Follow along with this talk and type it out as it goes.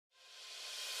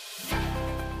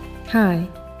Hi,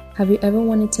 have you ever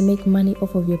wanted to make money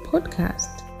off of your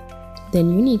podcast? Then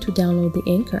you need to download the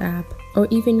Anchor app or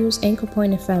even use Anchor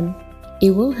Point FM.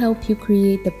 It will help you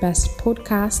create the best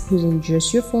podcast using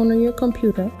just your phone or your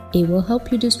computer. It will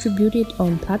help you distribute it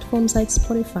on platforms like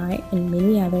Spotify and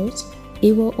many others.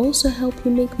 It will also help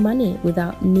you make money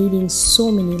without needing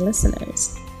so many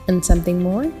listeners. And something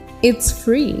more? It's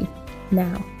free.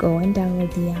 Now go and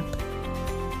download the app.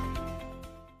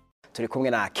 Turi kumwe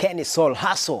na Kenny Soul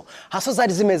Hustle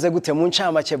zari zimeze gute mu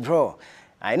ncamake bro?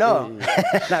 I know.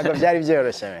 Ntago byari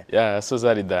byoroshye. Hustle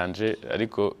zari danje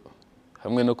ariko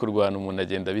hamwe no kurwana umuntu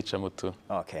agenda bica mutu.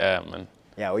 Okay. Man.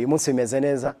 Uyu munsi bimeze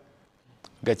neza?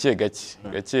 Gake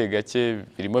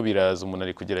birimo biraza umuntu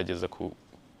ari kugerageza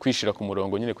kwishira ku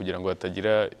murongo nyine kugira ngo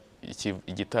hatagira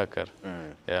igitakara.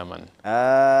 Man.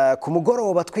 Ku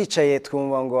mugoroba twicaye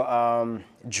twumva ngo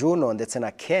Juno ndetse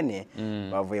na Kenny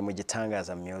bavuye mu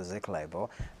gitangaza music label.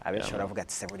 Abenshi baravuga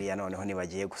ati se buriya noneho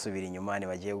nibagiye gusubira inyuma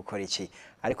nibagiye gukora iki,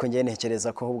 ariko ngiye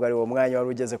ntekereza ko ahubwo ari uwo mwanya wari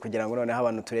ugeze kugira ngo noneho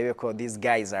abantu turebe ko these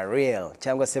guys are real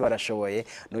cyangwa se barashoboye.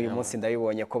 N'uyu munsi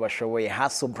ndabibonye ko bashoboye.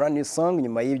 Hustle brand new song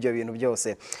nyuma y'ibyo bintu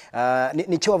byose.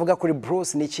 Niki wavuga kuri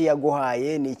Bruce? Niki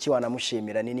yaguhaye? Niki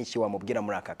wanamushimira? Niki wamubwira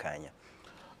muri aka kanya?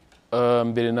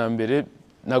 Mbere na mbere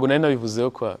ntago nari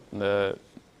nabivuzeho kwa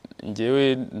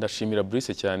ngewe ndashimira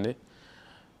Bruce cyane.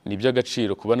 Ni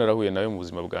by'agaciro kuba narahuye nawe mu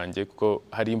buzima bwanjye kuko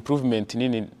hari improvement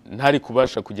nini ntari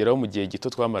kubasha kugeraho mu gihe gito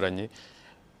twamaranye,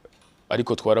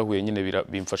 ariko twarahuye nyine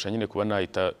bimfasha nyine kuba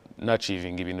na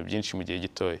achieving ibintu byinshi mu gihe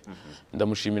gitoya.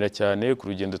 Ndamushimira cyane ku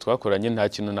rugendo twakoranye. Nta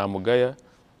kintu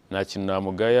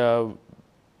namugaya,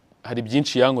 hari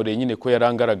byinshi yankoreye nyine ko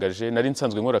yarangaragaje. Nari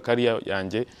nsanzwe nkora career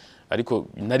yanjye ariko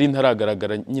nari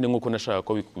ntaragaragara nyine nkuko nashaka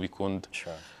ko bikunda.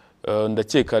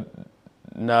 Ndakeka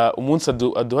na umunsi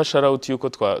aduha shout yuko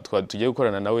tugiye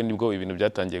gukorana nawe nibwo ibintu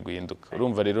byatangiye guhinduka.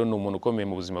 Urumva rero ni umuntu ukomeye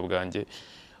mu buzima bwanjye.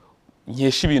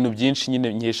 Nkesha ibintu byinshi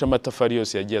nyine, nkesha amatafari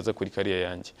yose yagiye aza kuri career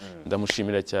yanjye.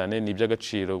 Ndamushimira cyane. Ni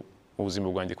by'agaciro mu buzima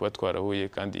bwanjye kuba twarahuye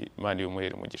kandi Imana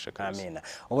yumuhere umugisha kandi. Amina.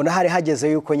 Ubona hari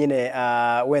hageze yuko nyine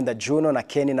wenda Juno na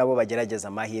Kenny nabo bagerageza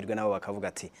amahirwe nabo bakavuga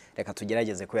ati reka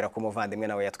tugerageze kubera ko umuvandimwe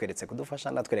nawe yatweretse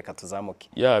kudufasha natwereka tuzamuke.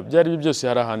 Byari byose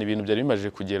hari ahantu ibintu byari bimaje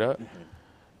kugera.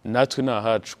 Natwe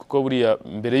nahacu kuko buriya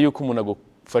mbere yuko umuntu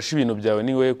agufasha ibintu byawe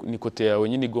ni kote yawe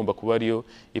nyine igomba kuba ariyo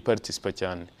iparticipa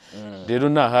cyane. Rero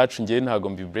nahacu ngiye ntago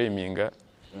mbiblaminga.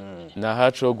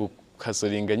 Nahacu ho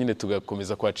gukasoringa nyine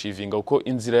tugakomeza kwa achievinga uko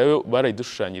inzira yawe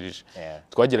barayidushushanyirije.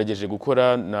 Twagerageje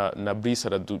gukora na Bruce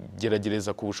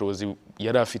aragerageza ku bushobozi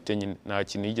yari afite nyine nta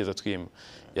kintu yigeze twima.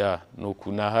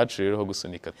 Nuko nahacu rero ho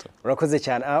gusunika to. Urakoze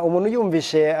cyane. Umuntu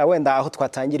yumvishe wenda aho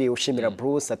twatangiriye ushimira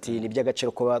Bruce ati ni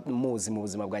by'agaciro kuba muzi mu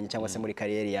buzima bwanjye cyangwa se muri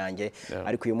career yanjye,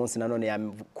 ariko uyu munsi nanone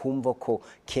yakumva ko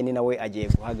Kenny nawe agiye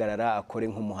guhagarara akore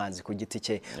nk'umuhanzi ku giti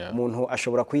cye. Umuntu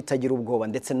ashobora kwitagira ubwoba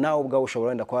ndetse nawe ubwawe ushobora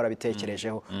wenda ko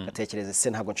warabitekerejeho atekereze se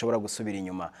ntabwo nshobora gusubira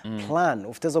inyuma. Plan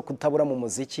ufite zo kutabura mu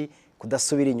muziki,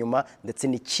 kudasubira inyuma ndetse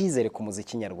n'icyizere ku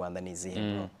muziki nyarwanda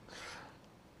nizihe?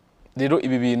 Rero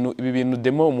ibi bintu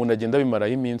demo umuntu agenda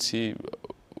bimaraho iminsi,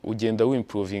 ugenda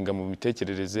wimprovinga mu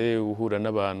mitekerereze, uhura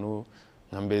n'abantu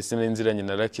nka mbere sinenziranye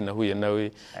na Lucky nahuye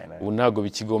nawe. Ubu ntago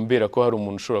bikigombera ko hari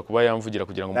umuntu ushobora kuba yamvugira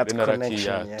kugira ngo mbe na Lucky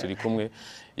turi kumwe.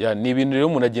 Ni ibintu rero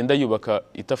umuntu agenda yubaka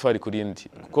itafari kurindi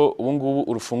kuko ubu ngubu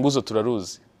urufunguzo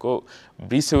turaruzi ko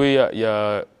Bruce we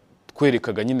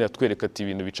kwerekaga nyine yatwereka ati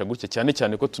ibintu bica gutya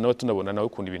cyane ko tunabona nawe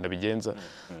kundi ibintu bigenza.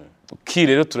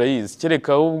 Rero turayizi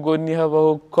kereka ahubwo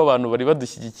nihabaho ko abantu bari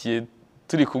badushyigikiye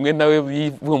turi kumwe nawe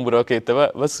bivumbura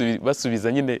bakahita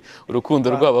basubiza nyine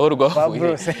urukundo rwabaho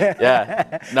rwavuye.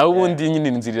 Nawe ubundi nyine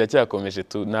inzira iracyakomeje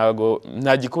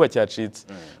nta gikuba cyacitse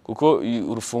kuko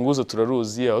urufunguzo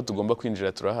turaruzi, aho tugomba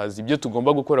kwinjira turahazi, ibyo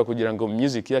tugomba gukora kugira ngo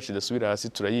music yacu idasubira hasi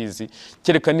turayizi,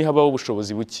 kereka nihabaho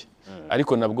ubushobozi buke.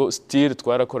 Ariko nabwo still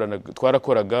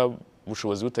twarakoraga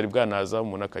ubushobozi butari bwanaza,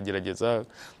 umuntu akagerageza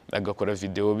agakora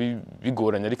video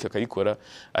bigoranye ariko akayikora.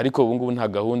 Ariko ubu ngubu nta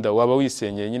gahunda, waba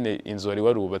wisenyeye nyine inzu wari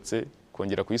warubatse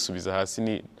kongera kuyisubiza hasi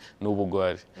ni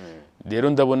ubugwari. Rero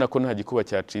ndabona ko nta gikuba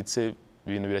cyacitse,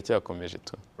 ibintu biracyakomeje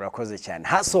tu. Urakoze cyane.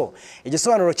 Hustle,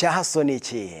 igisobanuro cya hustle ni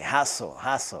iki?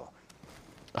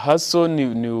 Hustle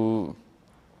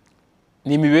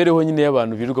ni imibereho nyine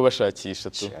y'abantu birirwa bashakisha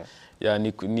tu.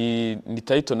 Ni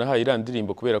title nahaye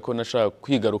irandirimbo kubera ko nashaka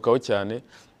kwigarukaho cyane,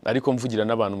 ariko mvugira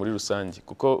n'abantu muri rusange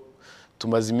kuko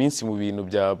tumaze iminsi mu bintu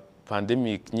bya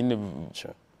pandemic nyine.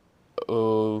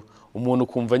 Umuntu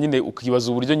kumva nyine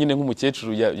ukibaza uburyo nyine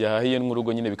nk'umukecuru yahahiye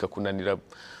n'urugo nyine bikakunanira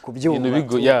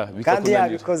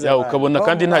bikakunanira ukabona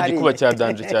kandi nta gikuba cya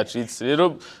danje cyacitse.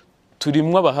 Rero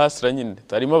turimo abahasira nyine,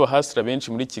 tarimo abahasira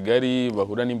benshi muri Kigali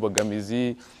bahura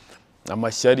n'imbogamizi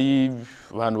amashyari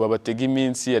abantu babatega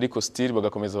iminsi ariko still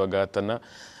bagakomeza bagahatana.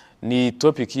 Ni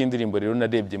topic y'indirimbo rero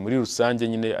narebye muri rusange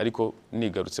nyine ariko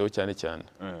nigarutseho cyane cyane.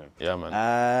 Yeah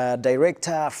man.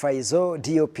 Director Faizo,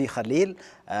 DOP Khalil,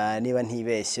 niba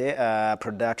ntibeshye,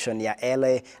 production ya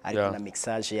LA ariko na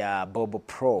mixage ya Bobo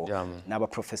Pro, n'aba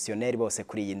professionnel bose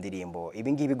kuri iyi ndirimbo.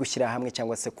 Ibi ngibi gushyira hamwe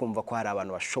cyangwa se kumva ko hari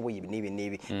abantu bashoboye ibi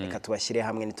nibi reka tubashyire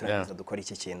hamwe niturangiza dukora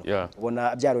iki kintu.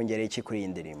 Ubona byarongereye iki kuri iyi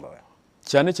ndirimbo?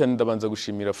 Cyane cyane ndabanza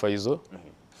gushimira Faizo.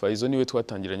 Faizo niwe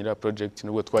twatangiranye na project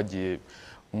nubwo twagiye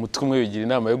umutwe umwe bigira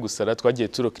inama yo gusara, twagiye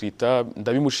turokrita.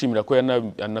 Ndabimushimira ko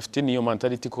anafite niyo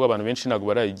mentality kuko abantu benshi ntago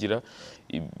barayigira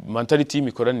mentality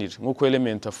y'imikoranire, nkuko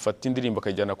Element afata indirimbo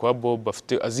akajyana kwa Bob,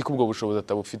 afite azi ko ubwo bushobozi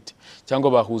atabufite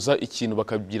cyangwa bahuza ikintu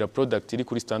bakagira product iri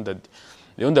kuri standard.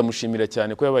 Rero ndamushimira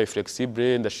cyane ko yabaye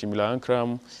flexible. Ndashimira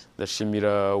Ankram,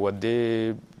 ndashimira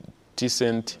Wade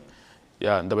Decent,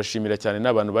 ndabashimira cyane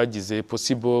n'abantu bagize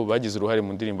possible, bagize uruhare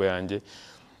mu ndirimbo yanjye.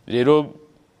 Rero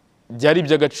byari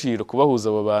by'agaciro kubahuza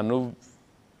abo bantu.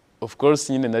 Of course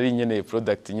nyine nari nkeneye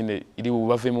product nyine iri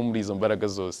bubavemo muri izo mbaraga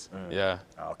zose.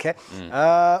 Okay.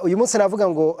 Uyu munsi navuga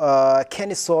ngo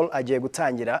Kenny Soul agiye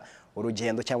gutangira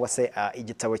urugendo cyangwa se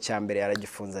igitabo cya mbere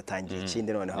yaragifunze atangiye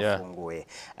ikindi none hafunguye.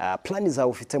 Plan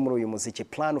zawe ufite muri uyu muziki,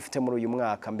 plan ufite muri uyu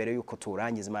mwaka mbere yuko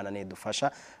turangiza Imana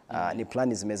nedufasha, ni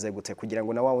plan zimeze gute kugira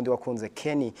ngo na wa wundi wakunze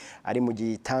Kenny ari mu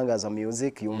gitangaza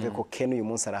music yumve ko Kenny uyu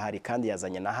munsi arahari kandi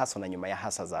yazanye na Haso na nyuma ya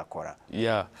Haso azakora?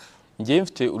 Ngiye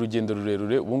mfite urugendo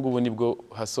rurerure. Ubu ngubu nibwo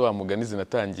Haso wa mugani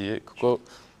zinatangiye kuko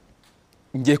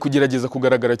ngiye kugerageza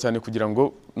kugaragara cyane kugira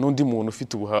ngo n'undi muntu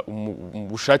ufite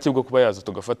ubushake bwo kuba yaza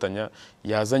tugafatanya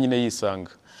yaza nyine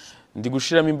yisanga. Ndi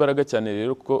gushiramo imbaraga cyane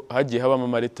rero kuko hagiye habamo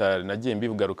amaretare nagiye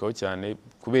mbibugarukaho cyane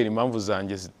kubera impamvu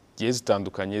zanjye zigiye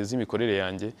zitandukanye z'imikorere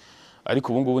yanjye,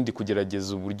 ariko ubu ngubu ndi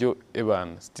kugerageza uburyo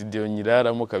studio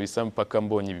nyiraramo kabisa mpaka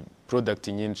mbonye product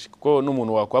nyinshi kuko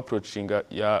n'umuntu wakwa approachinga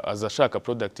azashaka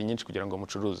product nyinshi kugira ngo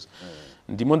mucuruze.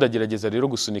 Ndimo ndagerageza rero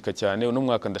gusunika cyane. Uno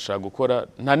mwaka ndashaka gukora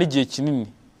nta n'igihe kinini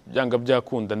byanga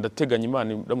byakunda, ndateganya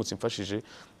Imana iramutse imfashije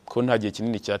ko nta gihe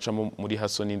kinini cyacamo muri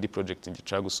Haso n'indi project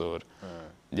ngica gusohora.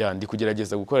 Ndi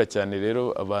kugerageza gukora cyane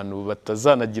rero abantu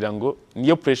batazanagira ngo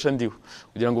niyo pressure ndiho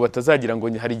kugira ngo batazagira ngo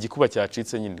hari igikuba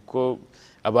cyacitse nyine ko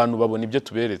abantu babona ibyo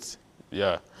tuberetse.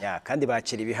 Kandi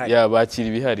bakira ibihari. Bakira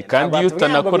ibihari kandi iyo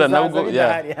utanakora nabwo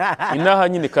inaha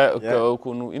nyine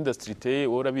ukuntu industry iteye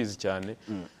urabizi cyane.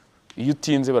 Iyo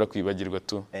utinze barakwibagirwa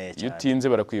tu. Iyo utinze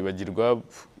barakwibagirwa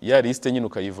ya liste nyine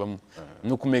ukayivamo.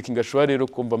 Nuko making sure rero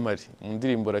ko mba mari mu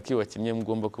ndirimbo rakiwakinnye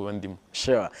mugomba kuba ndimo.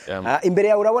 Imbere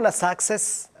yawe urabona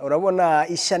success, urabona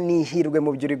ishya n'ihirwe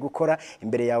mu byo uri gukora,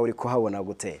 imbere yawe uri kuhabona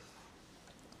gute?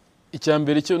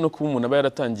 Icyambere cyo no kuba umuntu aba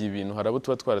yaratangiye ibintu, harabo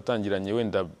tuba twaratangiranye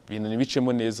wenda ibintu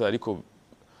nibicemo neza ariko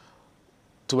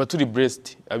tuba turi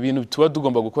blessed. Ibintu tuba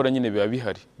tugomba gukora nyine biba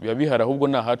bihari ahubwo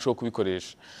nta hacu wo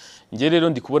kubikoresha. Nge rero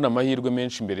ndi kubona amahirwe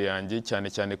menshi imbere yanjye cyane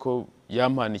cyane ko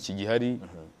yampana iki gihari.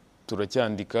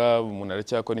 Turacyandika, umuntu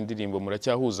aracyakora indirimbo,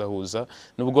 muracyahuza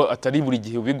nubwo atari buri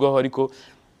gihe ubigwaho ariko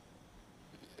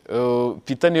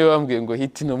Peter niwe wambwiye ngo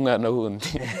hiti n'umwana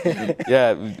wundi.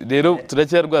 Rero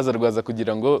turacyarwaza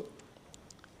kugira ngo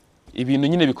ibintu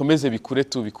nyine bikomeze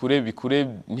bikure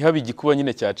ntihabe igikuba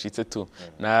nyine cyacitse tu.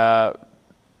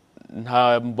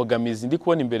 Nta mbogamizi ndi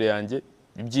kubona imbere yanjye,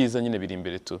 ibyiza nyine biri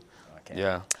imbere tu.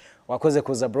 Wakoze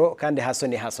kuza bro kandi Haso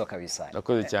ni Haso kabisa.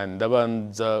 Nakoze cyane.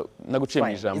 Ndabanza naguciye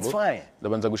mu ijambo.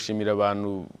 Ndabanza gushimira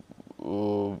abantu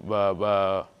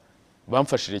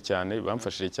bamfashije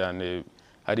cyane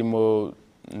harimo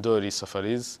Ndori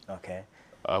Safaris.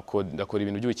 Akora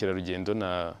ibintu by'ubukerarugendo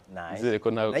nizere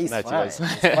ko nta kibazo.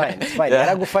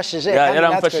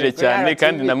 Yaramfashije cyane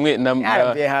kandi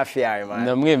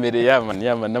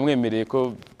namwemereye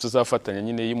ko tuzafatanya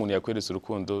nyine iyo umuntu yakweretse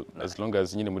urukundo as long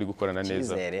as nyine muri gukorana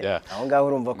neza. Aho ngaho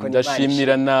urumva ko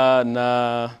ndashimira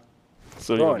na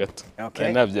sorry gato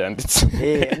nabyanditse.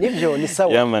 Nibyo ni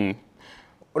sawa.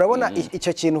 Urabona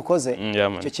icyo kintu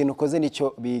ukoze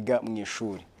nicyo biga mu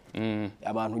ishuri.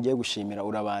 Abantu ugiye gushimira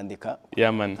urabandika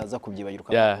utaza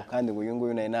kubyibagirwa kandi ngo uyu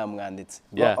nguyu naye namwanditse.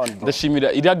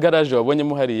 Ndashimira iriya garage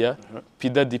wabonyemo hariya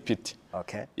Pida Dipiti.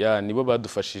 Nibo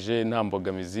badufashije nta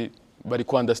mbogamizi bari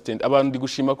understand. Abantu ndi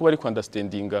gushima ko bari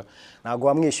understandinga. Ntago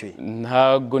wamwishyuye?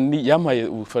 Ntago yampaye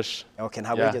ubufasha.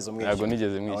 Ntago wigeze umwishyuye? Ntago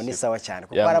nigeze mwishyuye. Ni sawa cyane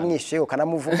kuko baramwishyuye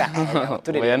ukanamuvuga.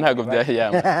 Ntago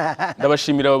byayama.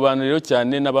 Ndabashimira abo bantu rero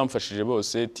cyane n'abamfashije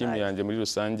bose, team yanjye muri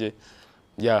rusange.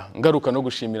 Ngaruka no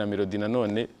gushimira Melody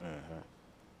nanone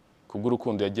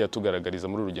kubw'urukundo yagiye atugaragariza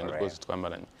muri urugendo rwose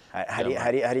twamaranye.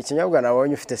 hari ikinyobwa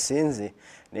nabonye ufite sinzi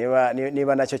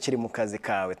niba nacyo kiri mu kazi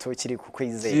kawe kiri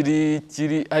kukwizera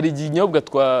hari ikinyobwa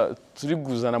turi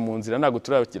kuzana mu nzira ntabwo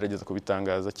turagerageza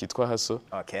kubitangaza cyitwa haso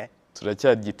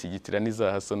turacyagitigitira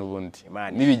n'iza haso n'ubundi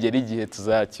nibigera igihe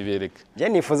tuzakibereka njye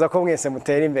nifuza ko mwese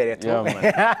mutera imbere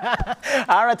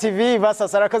RTV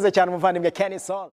Versus arakoze cyane umuvandimwe Kenny Sol.